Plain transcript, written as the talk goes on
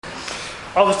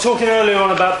I was talking earlier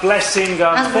on about blessing,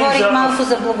 Аз говорих малко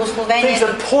за things благословението.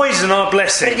 that poison our Преди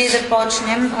blessings. да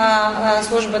почнем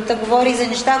службата, говорих за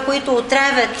неща, които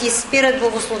отравят и спират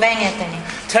благословенията ни.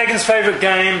 Tegan's favourite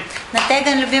game На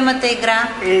Теган любимата игра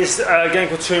is a game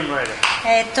called Tomb Raider.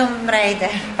 е Tomb Raider.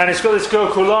 And it's got this girl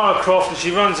called Lara Croft, and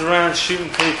she runs around shooting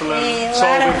people И and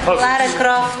solving Лара puzzles.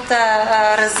 Крофт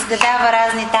разгадава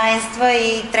разни таинства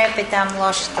и трепе там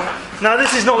лошите. Now,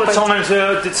 this is not the time to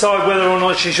decide whether or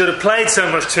not she should have played so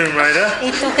much Tomb Raider.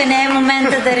 И тук не е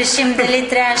момента да решим дали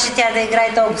трябваше тя да играе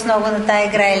толкова много на тая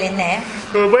игра или не.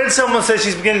 But when someone says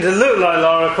she's beginning to look like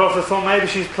Lara Croft, I thought maybe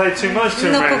she's played too much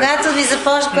Tomb Но Raider. когато ви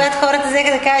започна, когато хората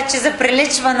взеха да кажат, че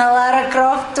заприличва на Лара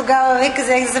Крофт, тогава вика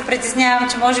взех да се притеснявам,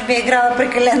 че може би е играла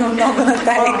прекалено много на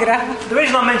тая игра. The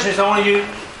reason I mention this, I want you.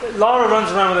 Lara runs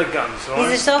around with her guns, И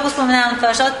right? защо го споменавам това?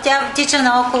 Защото тя тича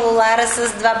наоколо Лара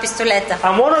с два пистолета.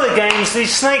 And one of the games,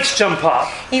 these snakes jump up,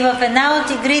 И в една от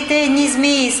игрите едни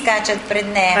змии изкачат пред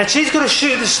нея. and she's got to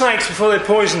shoot the snakes before they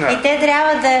poison И her.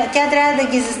 тя трябва да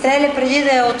ги застреля преди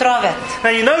да я отровят.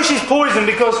 Now you know she's poisoned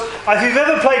because if you've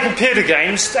ever played computer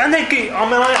games, and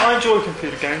I enjoy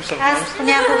computer games Аз sometimes.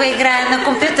 понякога играя на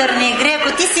компютърни игри.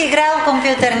 Ако ти си играл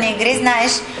компютърни игри,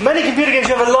 знаеш, Many computer games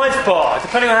you have a life bar,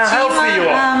 depending on how че healthy you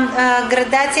are. има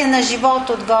градация на живот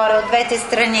отгоре, от двете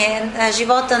страни.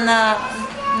 Живота на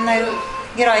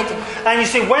героите. And you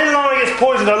see, when Lara gets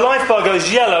poisoned, her life bar goes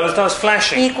yellow and starts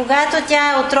flashing. И когато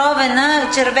тя е отровена,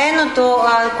 червеното,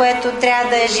 което трябва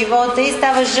да е живота, и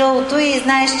става жълто и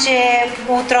знаеш, че е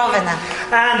отровена.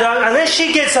 And unless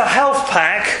she gets a health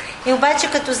pack, И обаче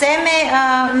като вземе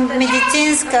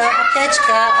медицинска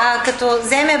аптечка, като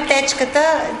вземе аптечката,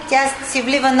 тя си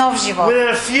влива нов живот. within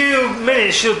a few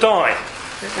minutes she'll die.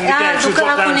 In the game, she'll drop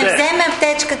Ако down не dead. вземе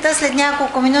аптечката, след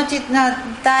няколко минути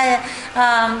тая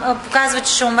показва,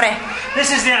 че ще умре. This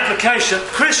is the application.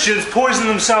 Christians poison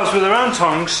themselves with their own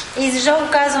tongues. И защо го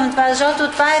казвам това?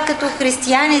 Защото това е като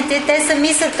християните, те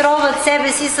сами се троват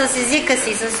себе си с езика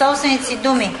си, с собствените си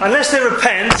думи. Unless they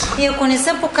repent И ако не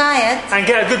се покаят and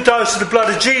get a good dose of the blood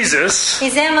of Jesus, и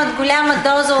вземат голяма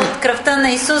доза от кръвта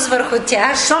на Исус върху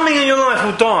тях, something in your life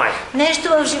will die. нещо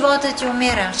в живота ти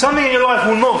умира. Something in your life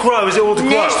will not grow as it ought to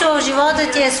grow. Нещо в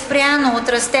живота ти е спряно от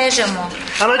растежа му.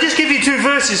 And I'll just give you two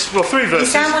verses, or three И verses.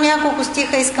 само няколко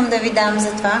стиха искам да ви дам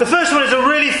за това. The first one is a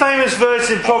really famous verse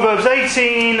in Proverbs 18,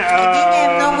 Един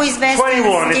е много известен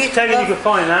 21. If стих you take it, you can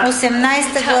find that. в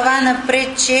 18 глава на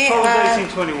Притчи, Proverbs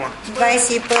 18:21.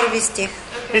 21 стих.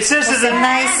 It says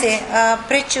that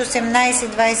Притчи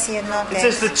 18:21 it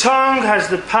says the tongue has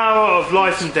the power of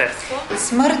life and death.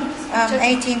 Смърт,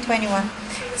 18:21.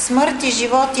 Смърт и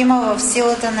живот има в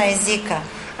силата на езика.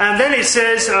 And then it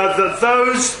says that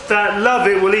those that love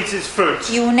it will eat its fruit.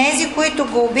 И онези, които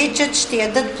го обичат, ще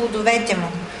ядат плодовете му.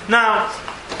 Now,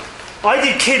 I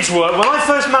did kids work. When I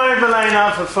first married Milena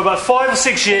for about 5 or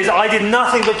 6 years, I did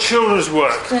nothing but children's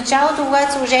work. В началото,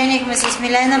 когато се оженихме с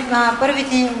Милена,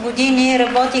 първите години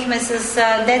работихме с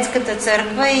детската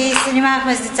църква и се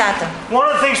занимавахме с децата. One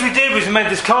of the things we did was we made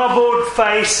this cardboard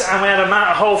face and we had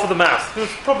a hole for the mouth. It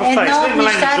was a proper face. Едно I от think Milena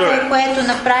drew нещата, it. което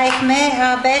направихме,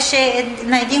 беше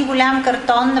на един голям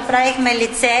картон, направихме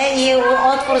лице и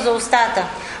отвор за устата.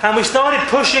 And we started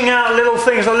pushing out little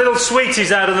things, like little sweeties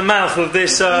out of the mouth of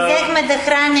this. И взехме да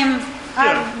храним,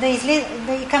 да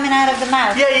coming out of the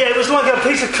mouth. Yeah, it was like a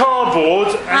piece of cardboard,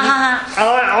 and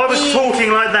I was talking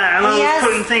like that, and I was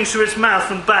putting things through its mouth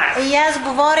and back. И аз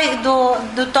говорих до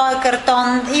този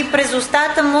картон и през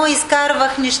устата му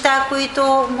изкарвах неща,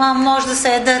 които може да се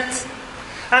ядат.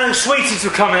 And sweeties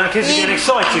were coming out, kids were getting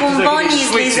excited because they could Бомбони eat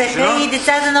sweeties, you излизаха и know?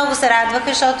 децата много се радваха,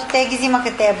 защото те ги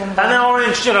взимаха тези And бомбони. then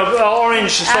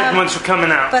orange segments were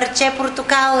coming out. Парче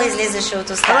портокал излизаше от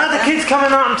And I had устата. the kids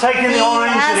coming out and taking И the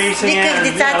orange and аз eating it. виках And,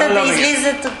 децата да loving it.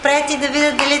 излизат отпред и да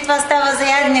видят дали това става за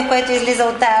ядене, което излиза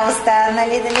от тая уста,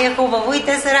 нали, дали е хубаво. И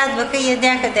те се радваха и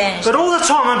ядяха тези неща. But all the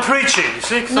time I'm preaching, you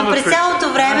see, 'cause I'm Но a през preacher. цялото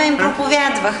време им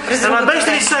проповядвах. През And I'm другото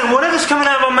basically време. saying, whatever's coming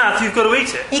out of my mouth, you've got to eat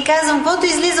it. И казвам, каквото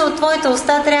излиза от твоята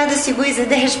уста, трябва да си го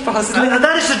изядеш после. And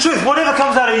that is the truth. Whatever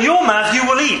comes out of your mouth, you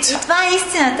will eat. И това е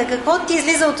истината. Каквото ти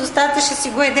излиза от устата, ще си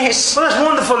го едеш. Well, that's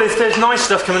wonderful if there's nice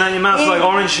stuff coming out of your mouth, like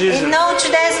oranges И and много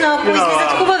чудесно, ако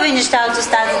излизат хубави неща от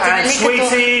устата ти, нали,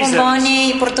 като бомбони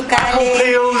и портокали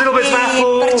и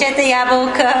парчета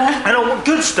ябълка. and all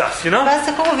good stuff, you know. Това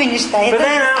са хубави неща. But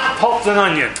then out popped an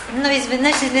onion. Но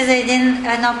изведнъж излиза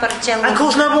едно парче And of лук.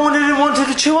 course, no one really wanted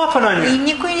to chew up an И onion.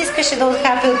 никой не искаше да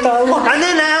отхапи от този лук. And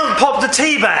then out popped the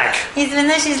tea bag.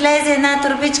 Изведнъж излезе една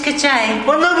турбичка чай.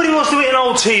 Well, nobody wants to eat an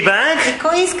old tea bag. И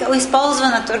кой иска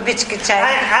използвана турбичка чай?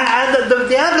 And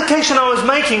the application I was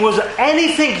making was that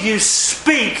anything you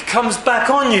speak comes back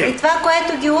on you. И това,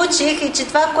 което ги учих, е, че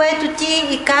това, което ти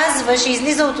и казваш и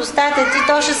излиза от устата ти,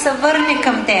 то ще се върне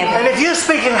към тебе. And if you're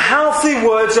speaking healthy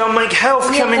words, they'll make health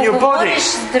come in your body. Говориш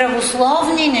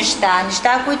здравословни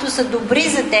неща, които са добри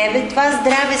за тебе, това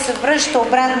здраве се връща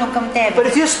обратно към тебе.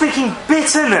 But if you're speaking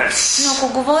bitterness, Но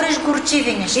ако говориш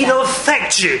горчиви неща, it'll affect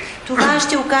you. това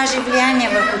ще окаже влияние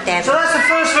върху тебе. So that's the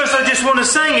first verse I just want to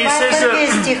sing. Това е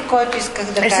първият стих, който исках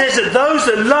да It кажа. says that those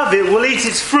that love it will eat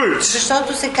its fruits.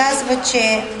 Защото се казва,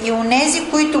 че и онези,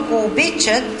 които го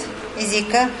обичат,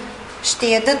 езика, ще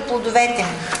ядат плодовете му.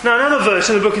 Now another verse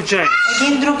in the book of James.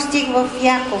 Един друг стих в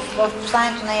Яков, в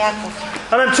посланието на Яков.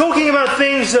 And I'm talking about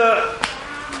things that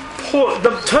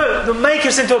make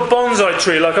us into a bonsai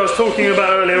tree, like I was talking about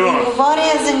earlier on.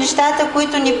 Говоря за нещата,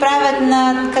 които ни правят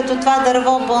като това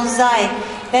дърво бонзай,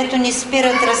 дето ни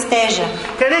спират растежа.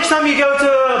 Okay, next time you go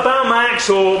to Balmax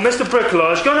or Mr.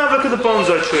 Bricolage, go and have a look at the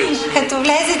bonsai trees. Като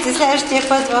влезете следващия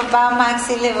път в Балмакс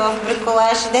или в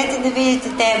Бриколаж, идете да видите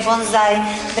те бонзай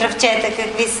дръвчета,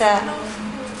 какви са.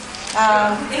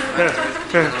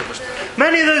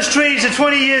 Many of those trees are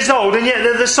 20 years old, and yet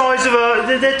they're the size of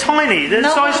they're tiny. They're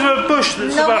the size of a bush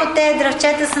that's Много about... те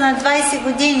дръвчета са на 20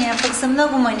 години, а пък са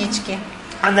много манички.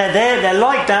 And they're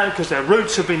like that because their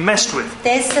roots have been messed with.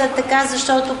 Те са така,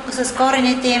 защото с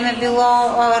корените им е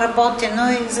било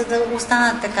работено, и за да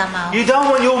останат така малко. You don't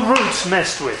want your roots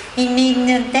messed with. И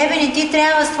тебе не ти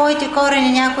трябва с твоите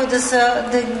корени някой да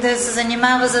се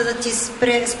занимава, за да ти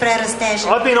спре растежа.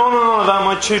 I've been on and on about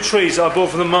my 2 trees I bought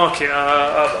from the market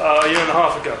a year and a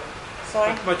half ago.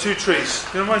 Sorry? My 2 trees.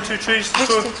 You know my 2 trees?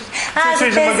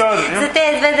 За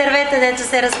тези 2 дървета, дето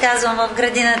се разказвам в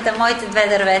градината, моите 2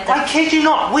 дървета. I kid you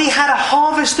not, we had a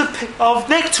harvest of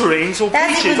nectarines or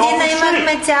Тази peaches on година the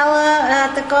имахме tree. цяла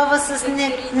такова с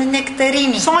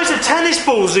нектарини. Size of tennis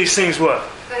balls these things were.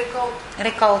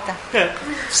 Реколта. Yeah.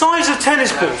 Size of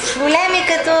tennis balls. Големи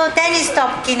като тенис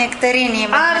топки нектарини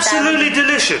имахме. Absolutely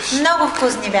delicious. Много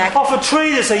вкусни бяха. Off a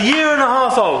tree that's a year and a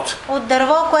half old. От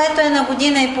дърво, което е на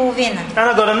година и половина.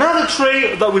 And I got another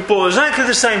tree that we bought exactly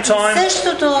the same time.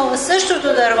 Същото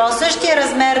дърво, същия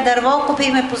размер дърво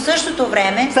купихме по същото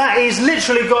време. That is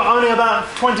literally got only about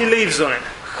 20 leaves on it.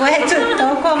 Което е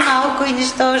толкова малко и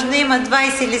нищожно, има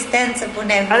 20 листенца по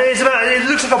него. And it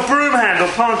looks like a broom handle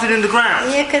planted in the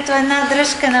ground. И е като една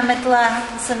дръжка на метла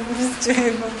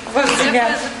в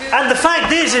земята. And the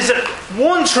fact is that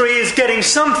one tree is getting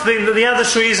something that the other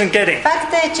tree isn't getting.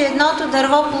 Факта е, че едното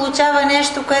дърво получава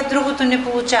нещо, което другото не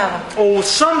получава. Or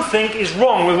something is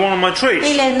wrong with one of my trees.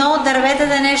 Или едно от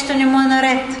дърветата нещо не му е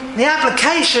наред. The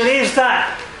application is that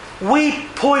we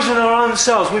poison our own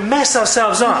selves. We mess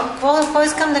ourselves up. Какво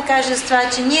искам да кажа с това,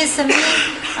 че ние сами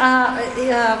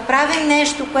правим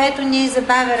нещо, което ни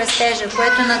забавя растежа,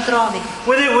 което натрови.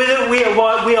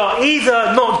 We are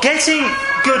either not getting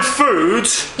good food,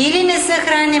 Или не се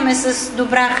храниме с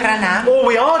добра храна, or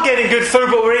we are getting good food,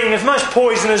 but we're eating as much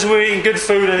poison as we're eating good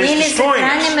food, and it's или се destroying us.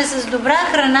 храниме с добра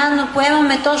храна, но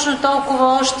поемаме точно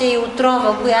толкова още и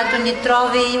отрова, която ни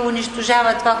трови и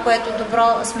унищожава това, което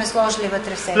добро сме сложили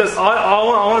вътре в себе Look, си. I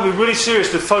want to be really serious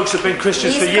with folks who have been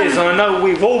Christians for years, and I know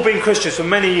we've all been Christians for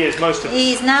many years, most of us.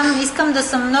 И искам да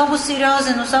съм много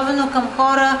сериозен, особено към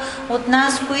хора от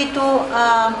нас, които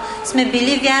сме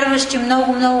били вярващи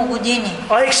много години.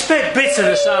 I expect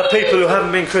bitterness out of people who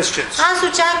haven't been Christians. Аз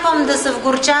очаквам да се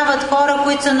вгорчават хора,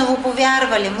 които са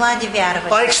новоповярвали, млади вярващи.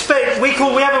 I expect we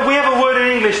have a word in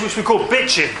English which we call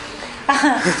bitching.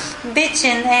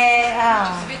 Бичин е...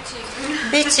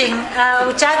 Бичинг.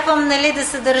 Очаквам, нали, да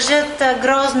се държат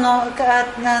грозно.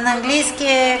 На английски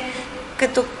е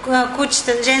като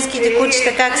кучета, женските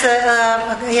кучета, как се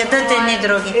ядат едни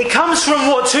други. It comes from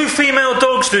what 2 female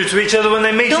dogs do to each other when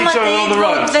they meet each Думата other on the идва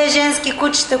от road. 2 женски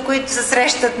кучета, които се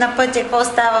срещат на пътя. Какво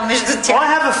става между I тях?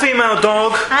 have a female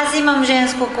dog, Аз имам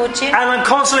женско куче. and I'm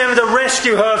constantly having to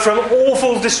rescue her from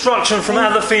awful destruction from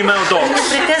other female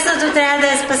dogs. Непрекъснато трябва да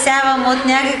я спасявам от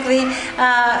някакви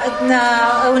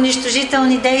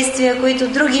унищожителни действия, които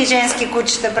други женски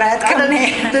кучета правят към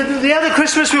нея. The other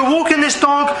Christmas we were walking this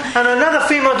dog, and another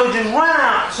female dog just ran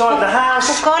outside the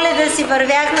house. По Коледа си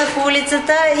вървяхме по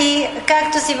улицата и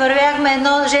както си вървяхме,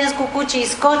 едно женско куче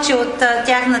изскочи от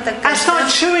тяхната I къща started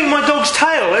chewing my dog's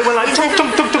tail. It went like tuk tuk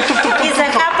tuk tuk tuk tuk и tuk tuk.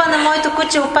 захапа на моето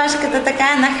куче опашката,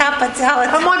 така нахапа цялата.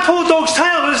 And my poor dog's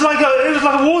tail was like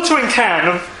a watering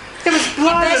can. It was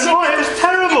blood and it was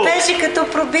terrible. Беше като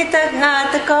пробита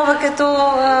такова,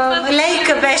 като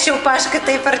лейка беше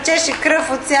опашката и фърчеше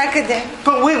кръв от всякъде.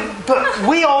 But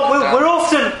we're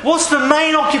often, what's the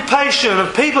main occupation of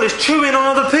people is chewing on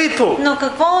other people. Но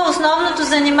какво е основното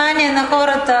занимание на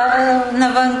хората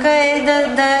навънка е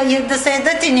да се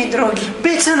ядат едни други.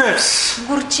 Bitterness.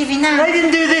 Горчивина. They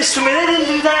didn't do this for me, they didn't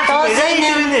do that for me,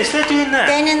 they're doing this, they're doing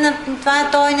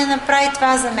that. Той не направи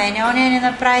това за мен, он не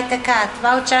направи така.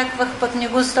 Това очаквах, пък не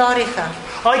го сториха.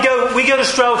 We go to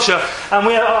Strelcha and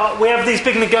we have these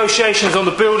big negotiations on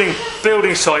the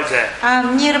building site there.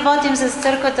 Ние работим с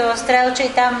църквата в Стрелча и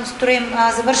там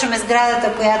завършваме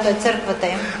сградата, която е църквата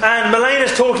им. And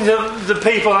Melena's talking to the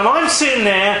people and I'm sitting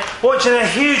there watching a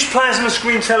huge plasma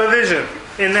screen television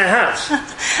in their house.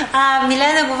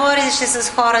 Милена говореше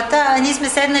с хората, а ние сме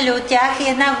седнали от тях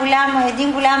и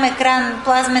един голям екран,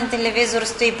 плазмен телевизор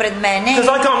стои пред мене. Because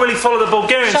I can't really follow the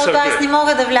Bulgarian so Защото аз good. не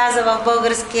мога да вляза в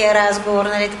българския разговор,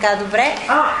 нали така добре.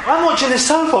 I'm watching this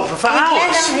soap opera for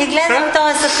hours. И гледам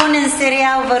този сапунен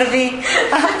сериал върви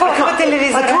по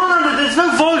телевизора. There's no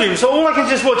volume, so all I can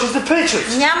just watch is the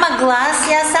pictures. Няма глас,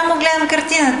 и аз само гледам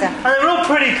картината. And they're all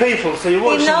pretty people, so you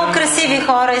watch И много красиви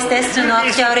хора, естествено,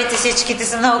 актьорите всичките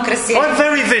са много красиви. I'm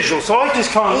very visual, so I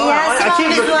just can't. И аз съм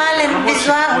визуален,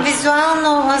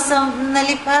 визуално съм,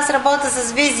 нали, аз работя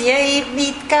с визия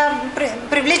и така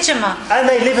привличам. And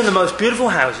they live in the most beautiful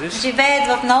houses. Живеят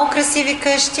в много красиви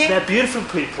къщи. They're beautiful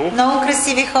people. Много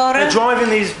красиви хора. They're driving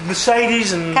these Mercedes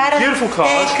and beautiful cars.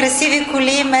 Карат красиви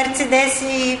коли, Мерцедеси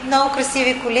и много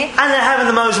красиви коли. And they're having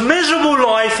the most miserable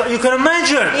life you can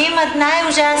imagine. И имат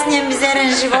най-ужасния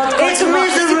мизерен живот, който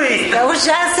може да си представя.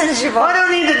 Ужасен живот. I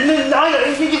don't need to.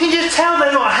 You can just tell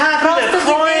they're not happy. They're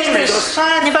crying. They've got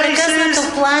sad faces.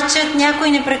 Непрекъснато плачат,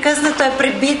 някой непрекъснато е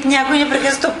пребит, някой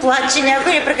непрекъснато плаче,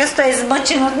 някой непрекъснато е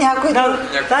измъчен от някой друг.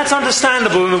 That's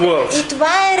understandable in the world. И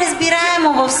това е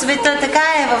разбираемо в света, така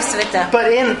е в света. But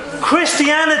in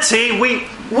Christianity,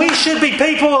 we should be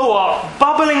people who are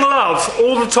bubbling love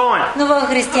all the time. Но в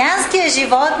християнския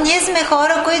живот ние сме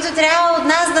хора, които трябва от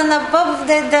нас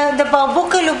да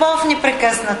бълбука любов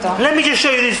непрекъснато. Let me just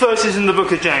show you these verses in the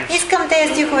book of James. Искам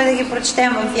тези стихове да ги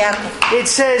прочетем в Яков. It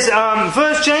says,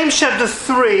 verse James chapter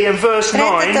 3 and verse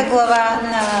 9. Третата глава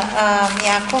на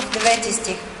Яков, 9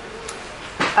 стих.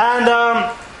 And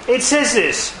it says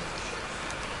this.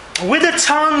 With the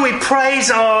tongue we praise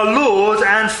our Lord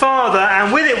and Father, and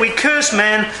with it we curse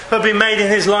men who have been made in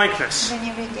His likeness.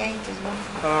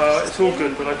 It's all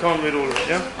good, but I can't read all of it,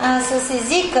 yeah? С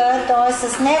езика, т.е.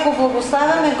 с него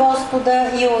благославяме Господа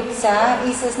и Отца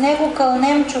и с него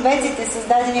кълнем човеците,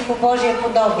 създадени по Божие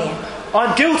подобие.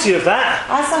 I'm guilty of that.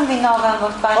 Аз съм виновен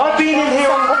в това. I've been in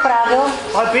here. Съм го правил.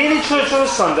 I've been in church on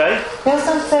a Sunday. Бил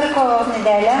съм в църква в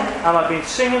неделя. And I've been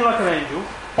singing like an angel.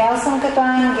 Пял съм като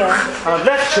ангел. And I've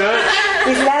left church.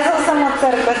 Излязъл съм от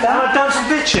църквата. And I've done some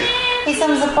bitching. И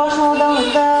съм започнал да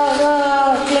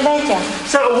клеветя.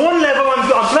 So at one level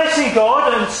I'm blessing God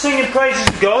and singing praises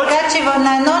to God. Така че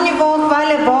на едно ниво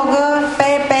хваля Бога,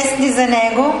 пее песни за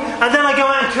него. And then I go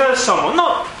out and curse someone.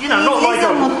 Not like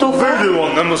a voodoo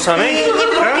on them or something.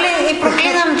 И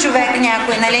проклинам човек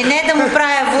някой, нали? Не да му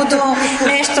правя вудо,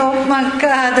 нещо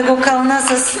да го кълна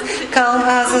с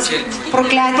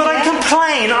проклятие. But I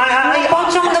complain.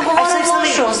 Почвам да говоря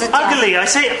лошо за тях. Ugly.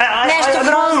 Нещо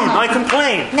грозно. I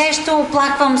complain. Нещо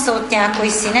оплаквам се от някой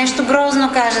си, нещо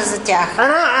грозно кажа за тях.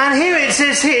 And here it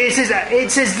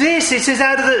says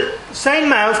out of the same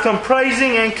mouth come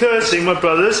praising and cursing, my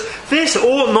brothers. This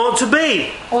ought not to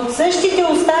be. От същите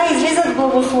уста излизат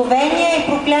благословения и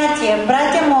проклятия.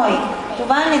 Братя мои,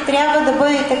 това не трябва да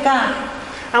бъде така.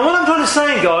 And what I'm trying to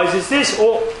say, guys, is this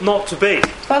ought not to be.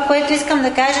 Това, което искам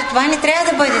да кажа, това не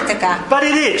трябва да бъде така. But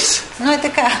it is. Но е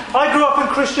така. I grew up in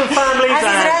Christian families. Аз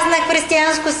израснах в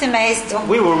християнско семейство.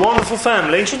 We were a wonderful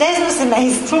family. Чудесно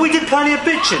семейство. But we did plenty of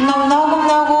bitching. Но много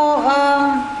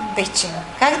bitching.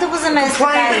 Как да го заместя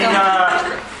тази дума?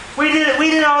 We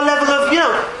did our level of,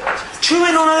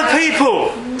 chewing on other people.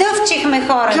 Дъвчихме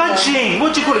хората. Judging.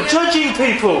 What do you call it? Judging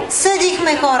people.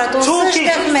 Съдихме хората,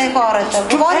 осъждахме хората,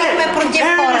 говорихме против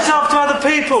хората.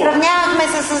 Сравнявахме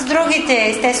се с другите,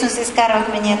 естествено се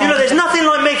изкарвахме ние. There's nothing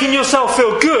like making yourself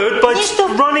feel good by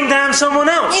running down someone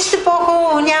else. Нищо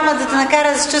по-хубаво няма да те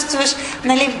накара да се чувстваш,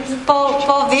 нали,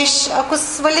 по-виш, ако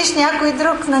свалиш някой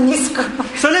друг на ниско.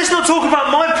 So let's not talk about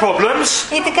my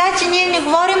problems. И така, че ние не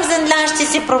говорим за нашите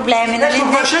си проблеми, нали?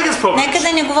 Нека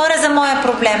да не говоря за моя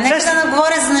проблем, нека да не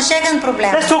говоря за нашеган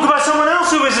проблем. Let's talk about someone else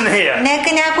who isn't here.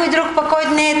 Нека някой друг, пък който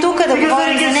не е тук, да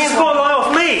говорим за него.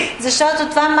 Защото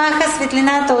това маха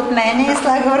светлината от мене и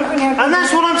слага върху някой. And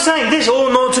that's what I'm saying. This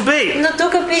ought not to be. Но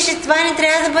тук пише, това не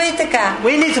трябва да бъде така.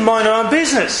 We need to mind our own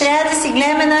business. Трябва да си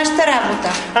гледаме нашата работа.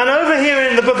 And over here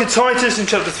in the book of Titus in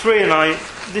chapter 3, and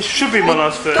this should be my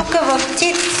last verse. Тук в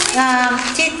Тит,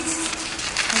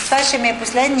 това ще ми е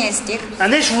последния стих. And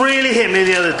this really hit me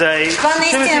the other day. Това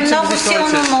наистина много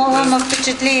силно ме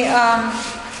впечатли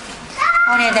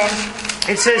ония ден.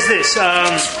 It says this.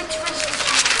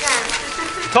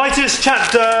 Titus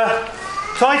chapter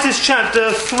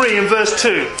 3 and verse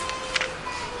 2.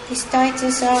 Is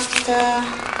Titus after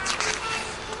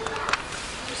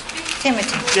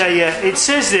Timothy? Yeah. It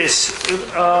says this.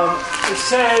 It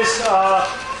says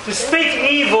to speak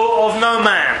evil of no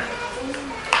man.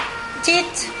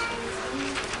 Тит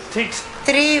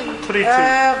 3,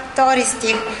 2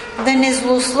 стих. Да не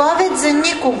злословят за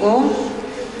никого,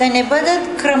 да не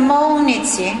бъдат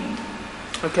крамолници.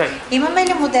 Okay. Имаме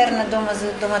ли модерна дума за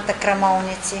думата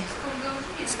крамолници?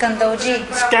 Скандалджи.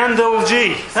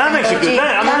 Scandalgy. That makes a good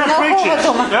name. I'm not preaching.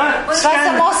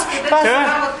 Това са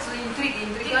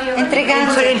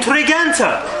интриганта. Intriganta.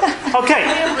 Okay.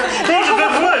 These are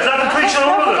good words. I can preach on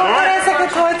all of them, right?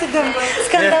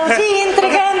 Скандалджи и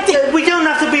интриганти. We don't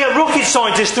have to be a rocket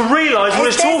scientist to realize what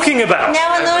it's talking about.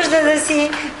 Няма нужда да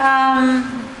си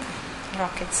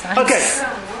rocket science. Okay.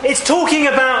 It's talking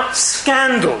about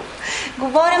scandal.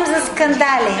 Говорим за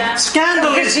скандали.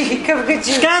 Scandal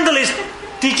is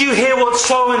did you hear what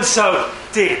so and so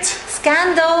did?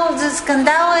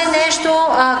 Скандал е нещо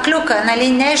клюка,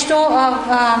 нали, нещо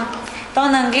то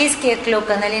на английски е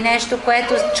клюка, нали, нещо,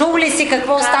 което чул ли си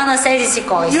какво стана седи си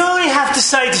кой. You only have to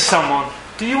say to someone,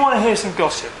 do you want to hear some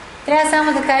gossip? Трябва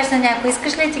само да кажеш на някой,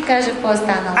 искаш ли ти кажа какво е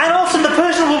станало? And often the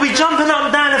person will be jumping up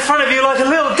and down in front of you like a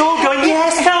little dog going,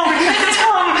 yes,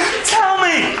 tell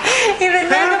me. И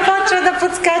веднага почва да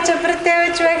подскача пред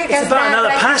тебе човека. It's about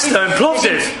another pastor in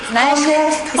Plovdiv. Знаеш ли,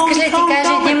 искаш ли ти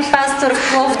кажа един пастор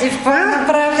в Пловдив, какво е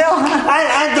направил?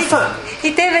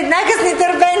 И те веднага с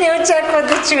нетърпение очакват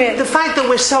да чуят. The fact that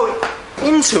we're so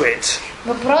into it.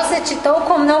 Въпросът е, че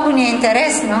толкова много ни е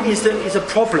интересно. Is a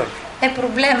problem. Е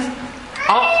проблем.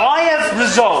 I have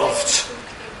resolved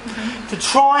to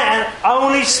try and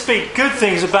only speak good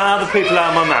things about other people out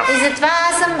of my mouth. И затова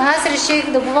аз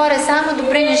реших да говоря само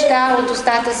добри неща от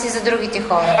устата си за другите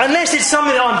хора. Unless it's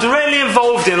something that I'm directly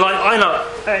involved in, like I know,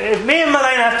 if me and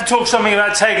Malena have to talk something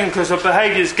about Tegan because her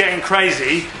behaviour is getting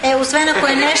crazy. Освен ако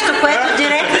е нещо, което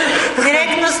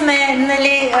директно сме,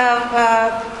 нали,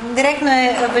 директно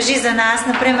важи за нас.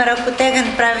 Например, ако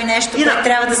Теган прави нещо, което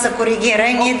трябва да се коригира,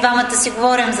 и ние двамата си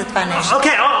говорим за това нещо.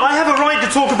 Okay, I have a right to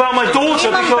talk about my daughter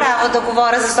Имам право да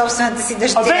говоря за собствената си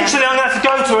дъщеря. Eventually I'm going to have to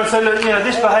go to her and say, look, you know,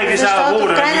 this behaviour is out of order.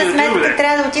 Защото в крайна сметка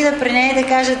трябва да отида при нея и да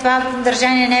кажа, това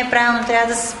държание не е правилно, трябва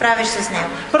да се справиш с него.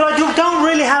 But I don't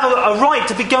really have a right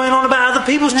to be going on about other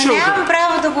people's children. Но нямам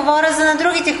право да говоря за на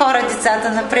другите хора, децата,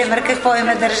 например, какво им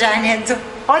е държанието.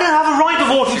 I don't have a right to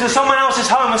walk into someone else's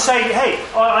home and say, hey,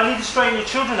 I need to straighten your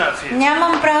children out for you.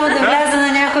 Нямам право да вляза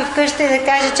на някой вкъща и да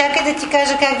кажа, чакай да ти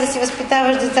кажа как да си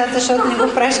възпитаваш децата, защото не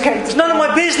го правиш както. None of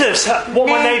my business what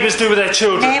my neighbours do with their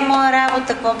children. Не е моя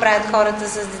работа какво правят хората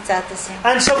с децата си.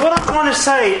 And so what I'm trying to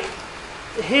say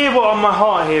here, what on my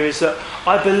heart here is that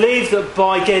I believe that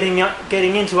by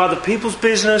getting into other people's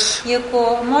business. И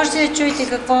ако можете да чуете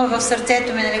какво е в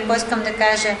сърцето ми, нали, какво искам да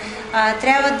кажа,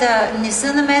 трябва да не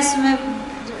се намесваме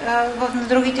на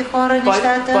другите хора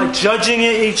нещата. By judging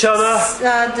each other.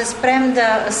 Да спрем да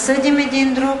съдим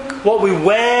един друг. What we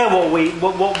wear,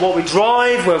 what we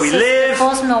drive, where we live.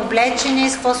 Какво сме облечени,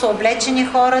 с какво са облечени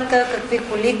хората, какви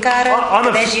коли карат,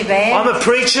 къде живеем. I'm a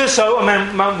preacher, so I mean,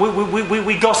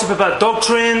 we gossip about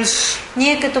doctrines.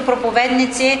 Ние като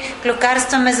проповедници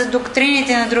клюкарстваме за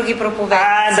доктрините на други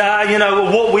проповедници. And you know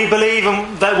what we believe and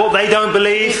what they don't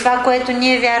believe. И това, което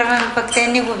ние вярваме, пък те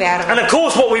не го вярват. And of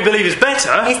course, what we believe is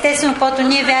better. Естествено, каквото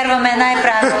ние вярваме е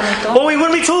най-правилното. Or we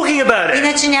wouldn't be talking about it.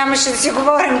 Иначе нямаше да си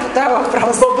говорим по този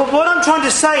въпрос. But what I'm trying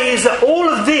to say is that all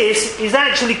of this is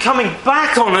actually coming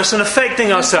back on us and affecting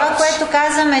ourselves. Това, което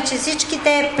казваме, е, че всички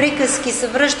тези приказки се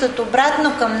връщат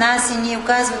обратно към нас и ни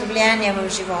оказват влияние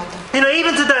в живота. You know,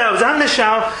 even today I was having a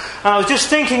shower and I was just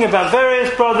thinking about various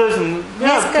brothers and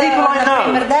people I know.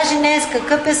 Например, даже днеска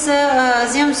къпе се,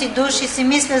 взимам си душ и си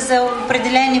мисля за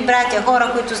определени братя,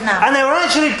 хора, които знам. And they were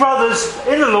actually brothers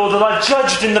in the Lord that I've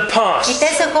judged in the past. И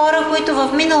те са хора, които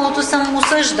в миналото съм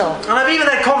осъждал. And I've even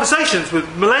had conversations with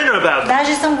Malena about them.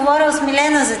 Даже съм говорил с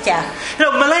Милена за тях. You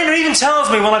know, Malena even tells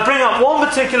me when I bring up one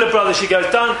particular brother, she goes,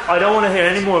 I don't want to hear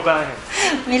any more about him.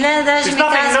 Милена даже ми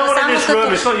казва,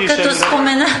 само като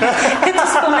спомена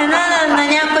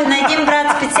на един брат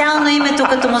специално името,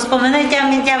 като му спомена, и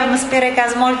тя ме спира и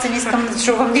казва, моля се, не искам да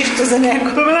чувам нищо за него.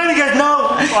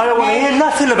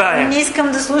 Не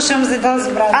искам да слушам за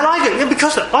този брат.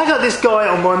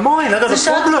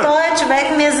 Защото той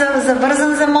човек ми е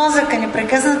завързан за мозъка,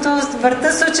 непрекъснато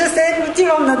върта суча се,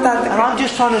 отивам нататък.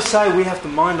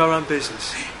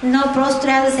 Но просто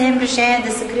трябва да вземем решение,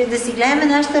 да си гледаме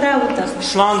нашата работа.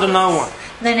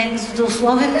 Да не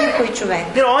злословим никой човек.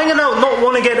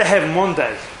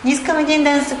 Не искам един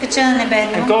ден да се кача на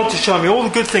небето.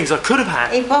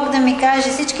 И Бог да ми каже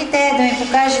всички те, да ми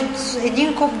покаже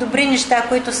един куп добри неща,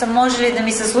 които са можели да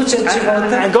ми се случат в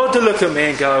живота.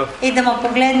 И да ме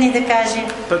погледне и да каже: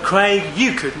 Крейг,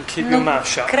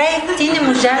 ти не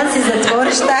можа да си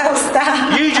затвориш тази уста.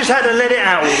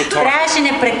 Трябваше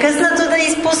непрекъснато да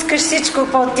изпускаш всичко,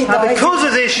 което ти дойде.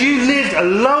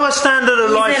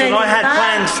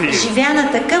 Живя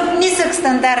на такъв нисък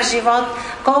стандарт живот,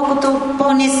 толкова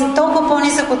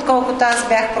по-нисък, отколкото аз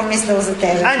бях промислял за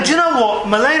тебе. And do you know what?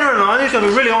 Malena and I, I'm going to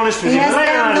be really honest with you.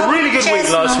 Malena had a really good week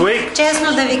last week.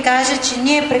 Честно да ви кажа, че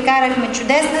ние прекарахме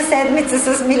чудесна седмица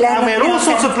с Милена. And we had all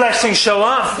sorts of blessings show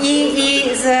up.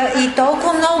 И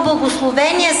толкова много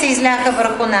благословения се изляха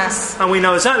върху нас. And we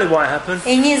know exactly why it happened.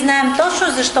 И ние знаем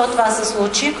точно защо това се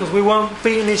случи. Because we weren't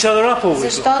beating each other up all week.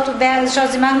 Защото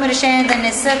взимахме решение да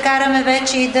не се караме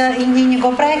вече и не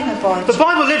го правихме повече. The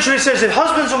Bible literally says that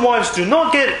husbands and wives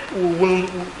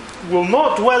will not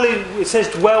dwell. It says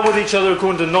dwell with each other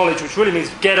according to knowledge, which really means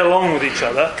get along with each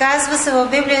other. Казва се в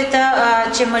Библията,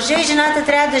 че мъжът и жената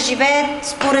трябва да живеят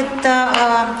според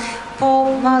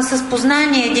с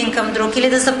познание един към друг, или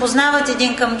да се познават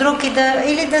един към друг,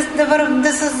 или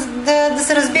да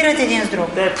се разбират един с друг.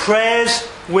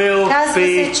 Казва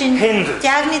се, че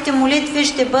тяхните молитви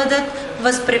ще бъдат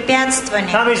възпрепятствани.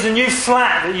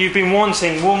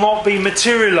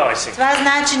 Това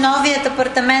значи новият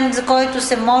апартамент, за който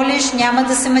се молиш, няма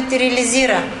да се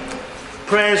материализира.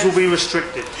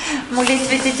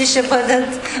 Молитвите ти ще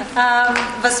бъдат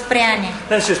възпряни.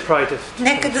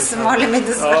 Нека да се молим и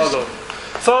да свършим.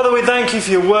 Father, we thank you for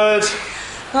your word.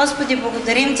 Господи,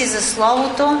 благодарим ти за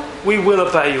Словото. We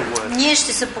will obey your word. Ние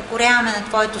ще се покоряваме на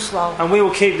Твоето Слово. And we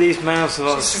will keep these mouths of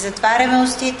ours ще си затваряме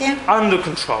устите. Under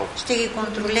control. Ще ги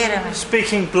контролираме.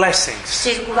 Speaking blessings. Ще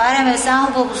изговаряме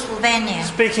само благословения.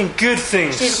 Speaking good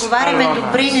things. Ще изговаряме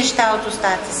добри неща от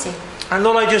устата си. And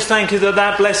Lord, I just thank you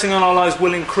that blessing on our lives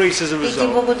will increase as a result. И ти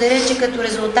благодаря, че като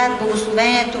резултат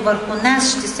благословението върху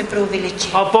нас ще се преувеличи.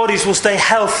 Our bodies will stay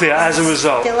healthier as a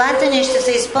result. Телата ни ще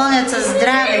се изпълнят със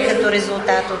здраве като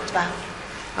резултат от това.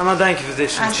 And I thank you for this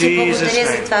in Jesus' name. Аз ти благодаря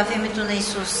за това в името на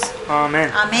Исус. Amen.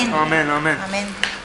 Амин. Amen. Amen. Амин.